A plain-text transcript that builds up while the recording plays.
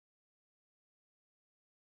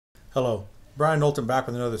Hello, Brian Knowlton back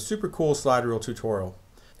with another super cool slide rule tutorial.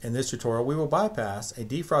 In this tutorial we will bypass a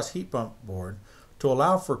defrost heat pump board to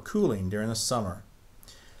allow for cooling during the summer.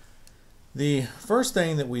 The first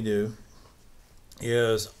thing that we do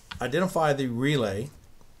is identify the relay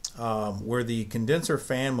where the condenser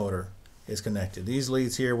fan motor is connected. These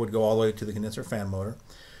leads here would go all the way to the condenser fan motor.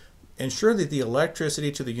 Ensure that the electricity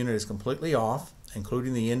to the unit is completely off,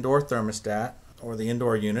 including the indoor thermostat or the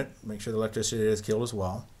indoor unit. Make sure the electricity is killed as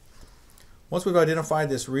well. Once we've identified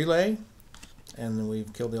this relay and then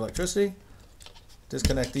we've killed the electricity,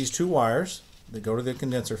 disconnect these two wires that go to the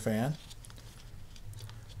condenser fan.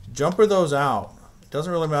 Jumper those out. It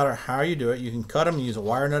doesn't really matter how you do it. You can cut them, use a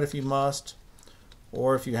wire nut if you must,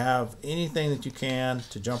 or if you have anything that you can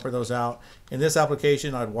to jumper those out. In this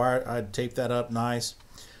application, I'd tape that up nice.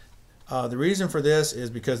 The reason for this is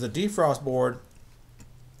because the defrost board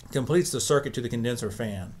completes the circuit to the condenser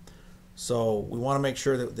fan. So we want to make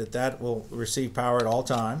sure that will receive power at all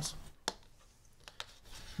times.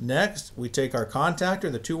 Next, we take our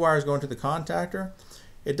contactor, the two wires going to the contactor.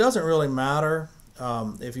 It doesn't really matter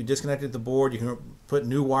if you disconnected the board. You can put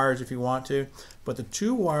new wires if you want to, but the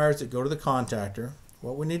two wires that go to the contactor,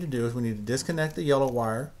 what we need to do is we need to disconnect the yellow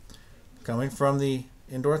wire coming from the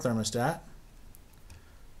indoor thermostat,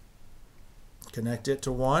 connect it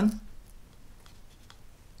to one.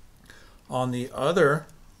 On the other,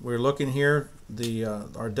 we're looking here,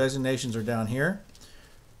 our designations are down here.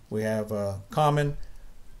 We have common,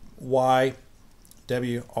 Y,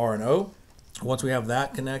 W, R, and O. Once we have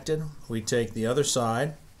that connected, we take the other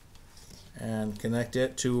side and connect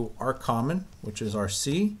it to our common, which is our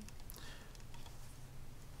C.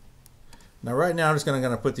 Now right now I'm just going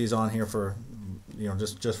to put these on here for,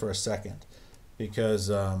 just for a second, because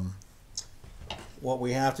what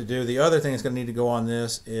we have to do, the other thing that's going to need to go on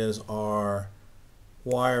this is our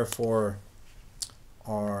wire for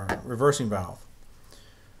our reversing valve.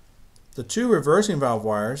 The two reversing valve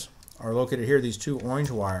wires are located here, these two orange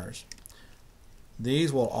wires.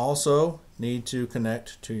 These will also need to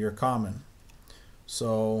connect to your common.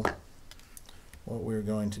 So what we're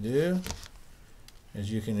going to do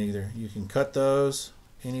is you can cut those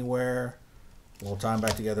anywhere. We'll tie them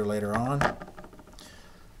back together later on.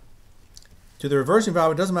 To the reversing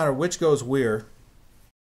valve, it doesn't matter which goes where.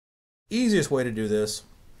 Easiest way to do this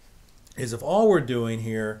is if all we're doing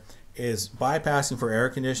here is bypassing for air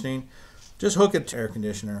conditioning, just hook it to air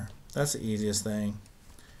conditioner. That's the easiest thing.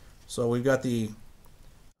 So we've got the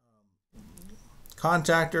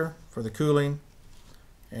contactor for the cooling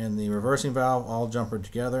and the reversing valve all jumpered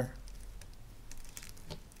together.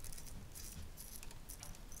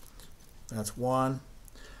 That's one.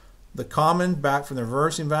 The common back from the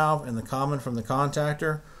reversing valve and the common from the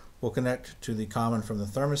contactor will connect to the common from the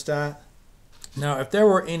thermostat. Now if there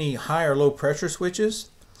were any high or low pressure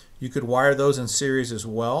switches, you could wire those in series as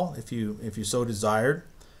well if you so desired.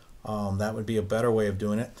 That would be a better way of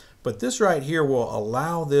doing it. But this right here will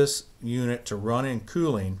allow this unit to run in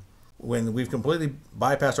cooling when we've completely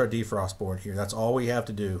bypassed our defrost board here. That's all we have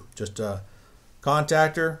to do. Just a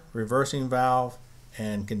contactor, reversing valve,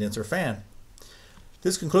 and condenser fan.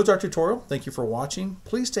 This concludes our tutorial. Thank you for watching.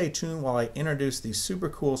 Please stay tuned while I introduce the super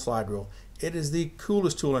cool slide rule. It is the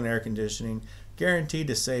coolest tool in air conditioning, guaranteed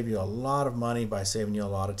to save you a lot of money by saving you a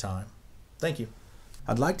lot of time. Thank you.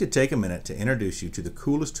 I'd like to take a minute to introduce you to the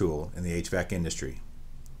coolest tool in the HVAC industry.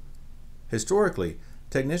 Historically,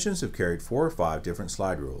 technicians have carried 4 or 5 different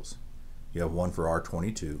slide rules. You have one for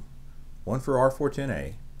R22, one for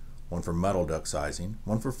R410A, one for metal duct sizing,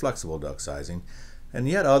 one for flexible duct sizing, and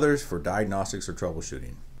yet others for diagnostics or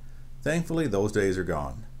troubleshooting. Thankfully, those days are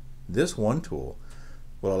gone. This one tool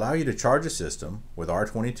will allow you to charge a system with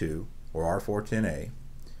R22 or R410A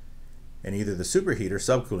in either the superheater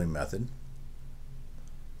subcooling method.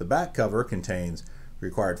 The back cover contains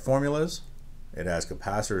required formulas. It has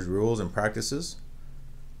capacitors, rules, and practices,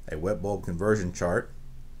 a wet bulb conversion chart,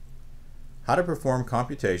 how to perform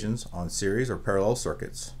computations on series or parallel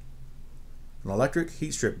circuits, an electric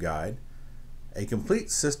heat strip guide, a complete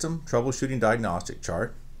system troubleshooting diagnostic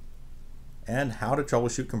chart, and how to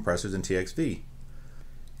troubleshoot compressors in TXV.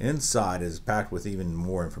 Inside is packed with even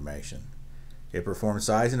more information. It performs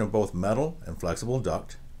sizing of both metal and flexible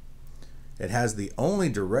duct. It has the only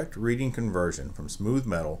direct reading conversion from smooth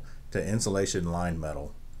metal to insulation lined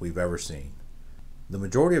metal we've ever seen. The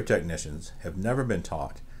majority of technicians have never been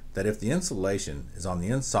taught that if the insulation is on the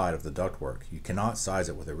inside of the ductwork, you cannot size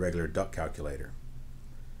it with a regular duct calculator.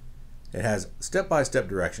 It has step-by-step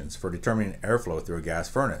directions for determining airflow through a gas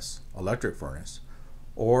furnace, electric furnace,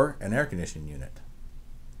 or an air conditioning unit.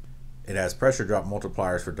 It has pressure drop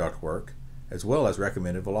multipliers for ductwork, as well as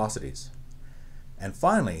recommended velocities. And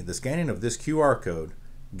finally, the scanning of this QR code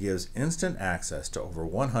gives instant access to over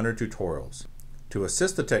 100 tutorials to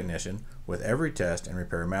assist the technician with every test and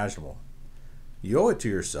repair imaginable. You owe it to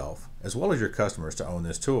yourself as well as your customers to own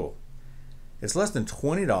this tool. It's less than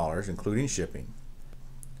 $20 including shipping.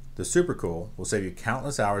 The Super Cool will save you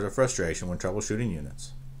countless hours of frustration when troubleshooting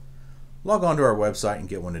units. Log on to our website and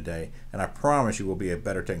get one today, and I promise you will be a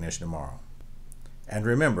better technician tomorrow. And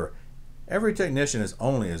remember, every technician is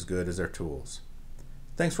only as good as their tools.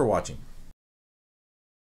 Thanks for watching.